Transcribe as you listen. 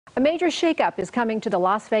A major shakeup is coming to the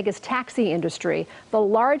Las Vegas taxi industry. The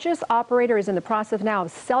largest operator is in the process now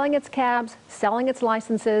of selling its cabs, selling its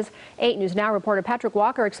licenses. 8 News Now reporter Patrick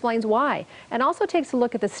Walker explains why and also takes a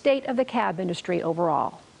look at the state of the cab industry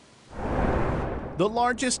overall. The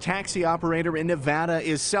largest taxi operator in Nevada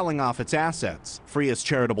is selling off its assets. Frias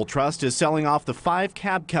Charitable Trust is selling off the 5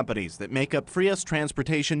 cab companies that make up Frias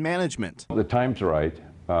Transportation Management. The time's right.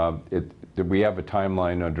 We have a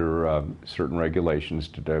timeline under certain regulations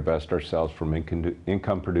to divest ourselves from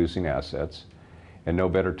income-producing assets, and no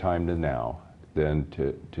better time than now than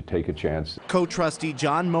to take a chance. Co-trustee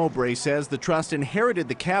John Mowbray says the trust inherited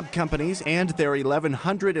the cab companies and their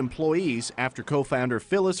 1,100 employees after co-founder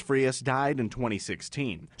Phyllis Frias died in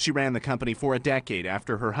 2016. She ran the company for a decade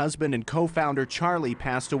after her husband and co-founder Charlie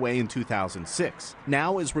passed away in 2006.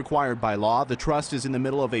 Now, as required by law, the trust is in the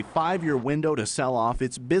middle of a 5-year window to sell off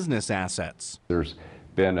its business assets. There's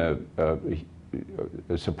been a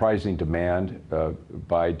surprising demand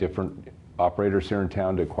by different operators here in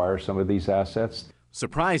town to acquire some of these assets.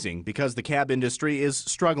 Surprising because the cab industry is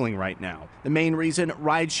struggling right now. The main reason,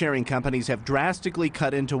 ride-sharing companies have drastically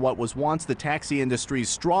cut into what was once the taxi industry's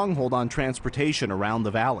stronghold on transportation around the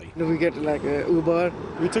valley. Do we get like an Uber?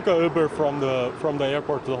 We took an Uber from the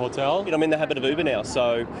airport to the hotel. I'm in the habit of Uber now,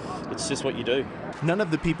 so it's just what you do. None of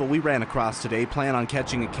the people we ran across today plan on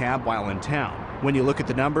catching a cab while in town. When you look at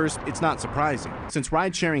the numbers, it's not surprising. Since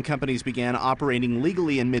ride-sharing companies began operating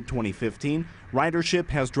legally in mid-2015, ridership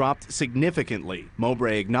has dropped significantly.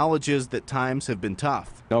 Mowbray acknowledges that times have been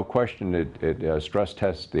tough. No question it stress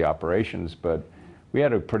tests the operations, but we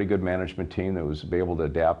had a pretty good management team that was able to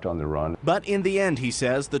adapt on the run. But in the end, he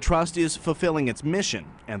says, the trust is fulfilling its mission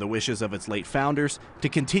and the wishes of its late founders to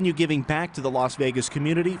continue giving back to the Las Vegas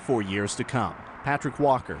community for years to come. Patrick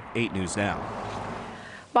Walker, 8 News Now.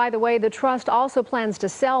 By the way, the trust also plans to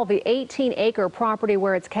sell the 18-acre property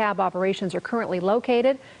where its cab operations are currently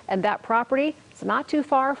located, and that property is not too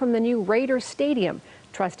far from the new Raiders Stadium.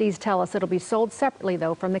 Trustees tell us it'll be sold separately,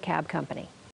 though, from the cab company.